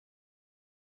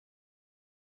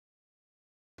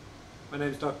My name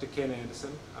is Dr. Ken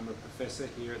Anderson. I'm a professor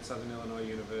here at Southern Illinois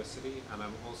University, and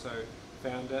I'm also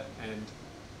founder and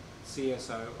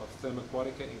CSO of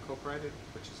Thermaquatica Incorporated,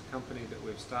 which is a company that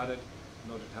we've started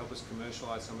in order to help us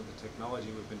commercialize some of the technology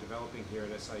we've been developing here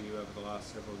at SIU over the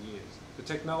last several years. The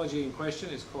technology in question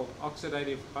is called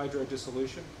Oxidative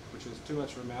Hydrodissolution, which is too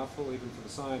much of a mouthful even for the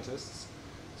scientists,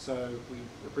 so we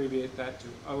abbreviate that to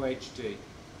OHD.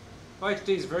 OHD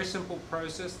is a very simple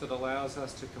process that allows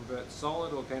us to convert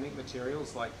solid organic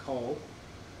materials like coal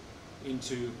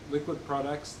into liquid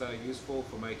products that are useful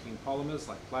for making polymers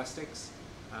like plastics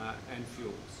and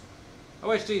fuels.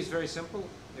 OHD is very simple.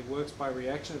 It works by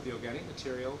reaction of the organic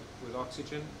material with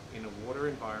oxygen in a water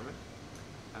environment,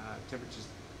 temperatures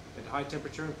at high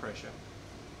temperature and pressure.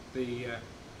 The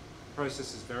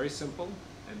process is very simple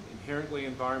and inherently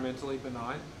environmentally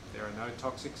benign. There are no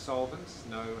toxic solvents,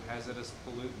 no hazardous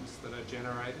pollutants that are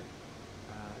generated,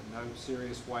 no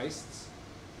serious wastes.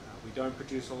 We don't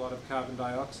produce a lot of carbon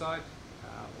dioxide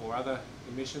or other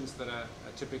emissions that are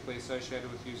typically associated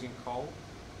with using coal.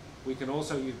 We can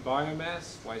also use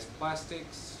biomass, waste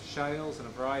plastics, shales, and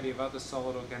a variety of other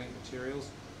solid organic materials.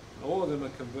 All of them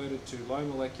are converted to low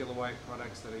molecular weight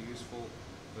products that are useful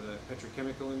for the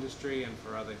petrochemical industry and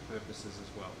for other purposes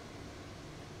as well.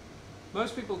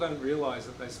 Most people don't realize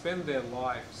that they spend their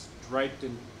lives draped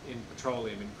in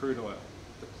petroleum, in crude oil.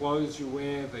 The clothes you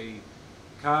wear, the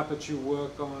carpet you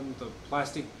work on, the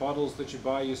plastic bottles that you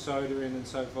buy your soda in and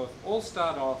so forth, all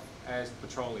start off as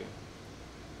petroleum.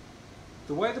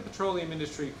 The way the petroleum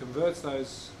industry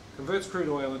converts crude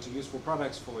oil into useful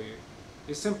products for you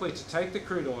is simply to take the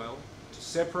crude oil, to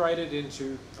separate it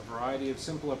into a variety of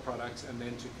simpler products, and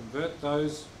then to convert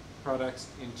those products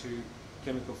into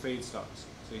chemical feedstocks.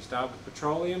 So you start with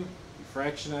petroleum, you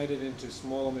fractionate it into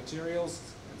smaller materials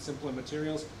and simpler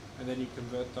materials, and then you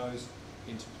convert those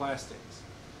into plastics.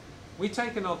 We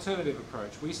take an alternative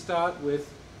approach. We start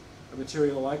with a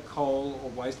material like coal or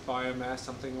waste biomass,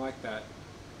 something like that,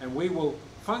 and we will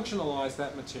functionalize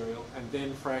that material and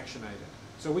then fractionate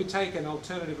it. So we take an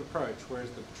alternative approach, whereas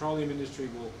the petroleum industry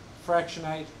will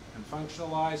fractionate and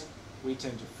functionalize, we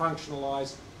tend to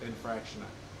functionalize, then fractionate.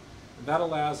 And that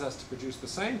allows us to produce the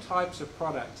same types of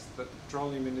products that the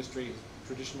petroleum industry has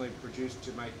traditionally produced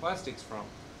to make plastics from,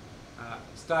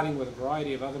 starting with a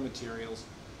variety of other materials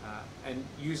and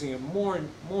using a more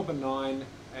benign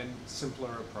and simpler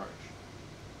approach.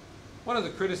 One of the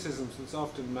criticisms that's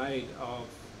often made of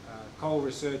coal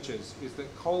researchers is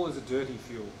that coal is a dirty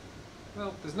fuel.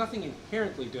 Well, there's nothing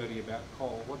inherently dirty about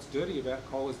coal. What's dirty about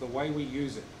coal is the way we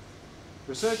use it.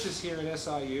 Researchers here at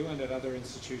SIU and at other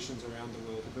institutions around the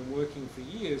world have been working for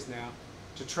years now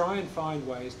to try and find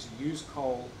ways to use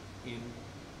coal in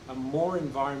a more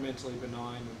environmentally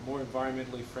benign, more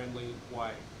environmentally friendly way.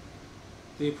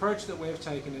 The approach that we've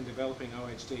taken in developing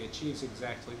OHD achieves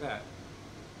exactly that.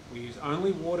 We use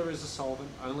only water as a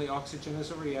solvent, only oxygen as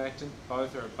a reactant.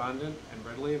 Both are abundant and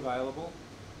readily available.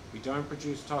 We don't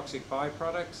produce toxic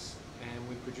byproducts, and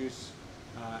we produce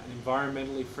an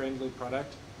environmentally friendly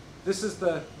product. This is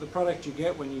the product you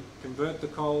get when you convert the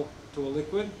coal to a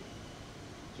liquid.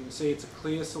 As you can see, it's a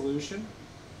clear solution.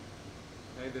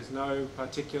 Okay, there's no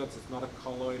particulates, it's not a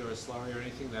colloid or a slurry or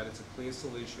anything like that. It's a clear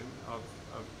solution of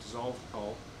dissolved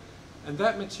coal. And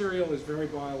that material is very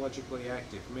biologically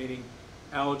active, meaning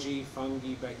algae,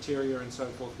 fungi, bacteria and so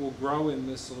forth will grow in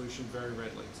this solution very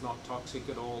readily. It's not toxic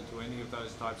at all to any of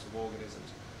those types of organisms.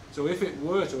 So if it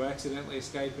were to accidentally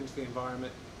escape into the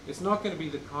environment, it's not going to be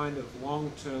the kind of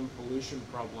long-term pollution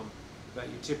problem that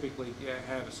you typically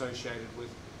have associated with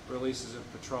releases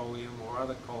of petroleum or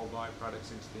other coal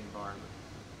byproducts into the environment.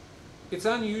 It's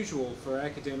unusual for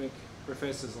academic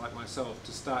professors like myself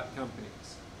to start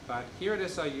companies. But here at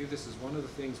SIU, this is one of the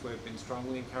things we've been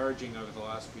strongly encouraging over the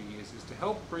last few years, is to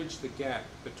help bridge the gap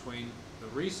between the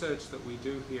research that we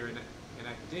do here in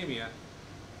academia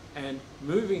and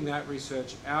moving that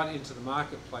research out into the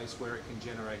marketplace where it can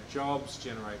generate jobs,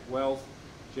 generate wealth,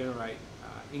 generate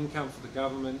income for the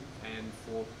government and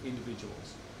for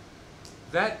individuals.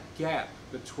 That gap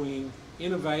between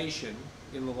innovation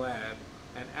in the lab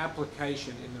and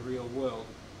application in the real world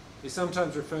is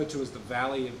sometimes referred to as the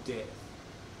valley of death.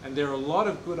 And there are a lot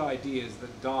of good ideas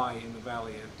that die in the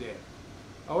valley of death.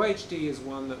 OHD is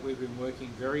one that we've been working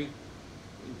very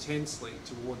intensely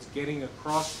towards getting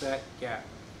across that gap.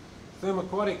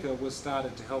 Thermaquatica was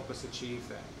started to help us achieve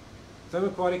that.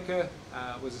 Thermaquatica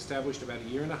was established about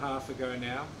 1.5 years ago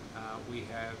now. We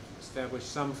have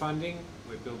established some funding.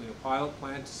 We're building a pilot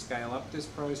plant to scale up this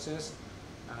process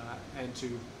and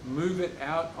to move it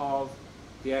out of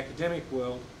the academic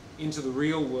world into the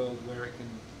real world where it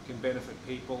can benefit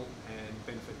people and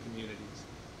benefit communities.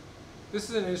 This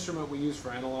is an instrument we use for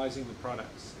analysing the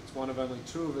products. It's one of only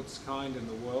 2 of its kind in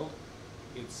the world.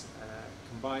 It's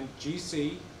combined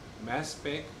GC, mass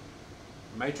spec,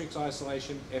 matrix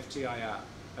isolation, FTIR.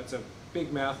 That's a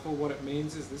big mouthful. What it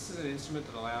means is this is an instrument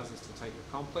that allows us to take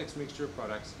a complex mixture of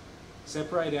products,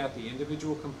 separate out the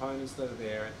individual components that are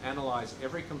there, and analyse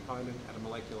every component at a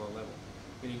molecular level.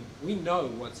 Meaning we know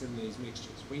what's in these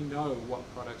mixtures. We know what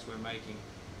products we're making,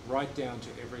 right down to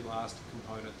every last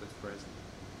component that's present.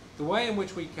 The way in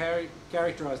which we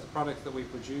characterise the product that we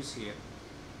produce here,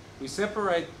 we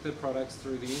separate the products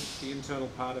through the internal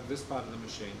part of this part of the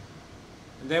machine,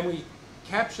 and then we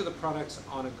capture the products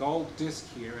on a gold disc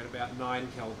here at about 9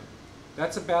 Kelvin.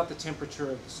 That's about the temperature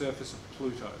of the surface of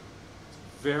Pluto.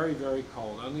 It's very, very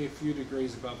cold, only a few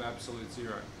degrees above absolute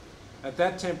zero. At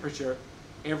that temperature,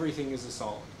 everything is a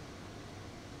solid.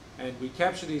 And we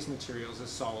capture these materials as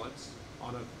solids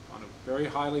on a very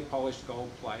highly polished gold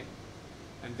plate,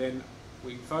 and then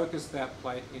we focus that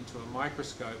plate into a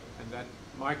microscope, and that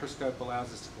microscope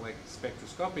allows us to collect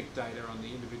spectroscopic data on the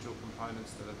individual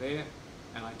components that are there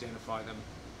and identify them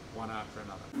one after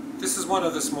another. This is one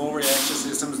of the small reactor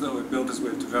systems that we've built as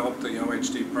we've developed the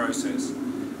OHD process.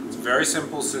 It's a very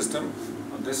simple system.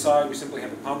 On this side we simply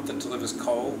have a pump that delivers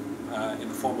coal in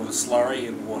the form of a slurry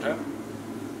and water.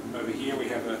 Over here we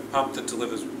have a pump that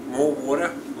delivers more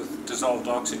water with dissolved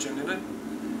oxygen in it.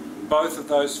 Both of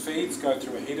those feeds go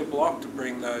through a heater block to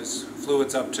bring those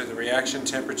fluids up to the reaction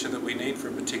temperature that we need for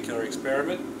a particular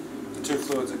experiment. The 2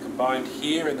 fluids are combined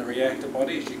here in the reactor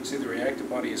body. As you can see, the reactor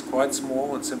body is quite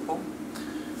small and simple.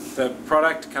 The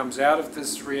product comes out of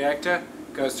this reactor,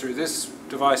 goes through this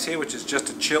device here, which is just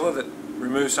a chiller that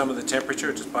removes some of the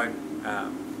temperature just by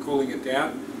cooling it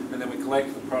down, and then we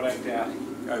collect the product out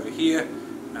over here,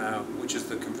 which is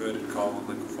the converted coal and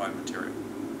liquefied material.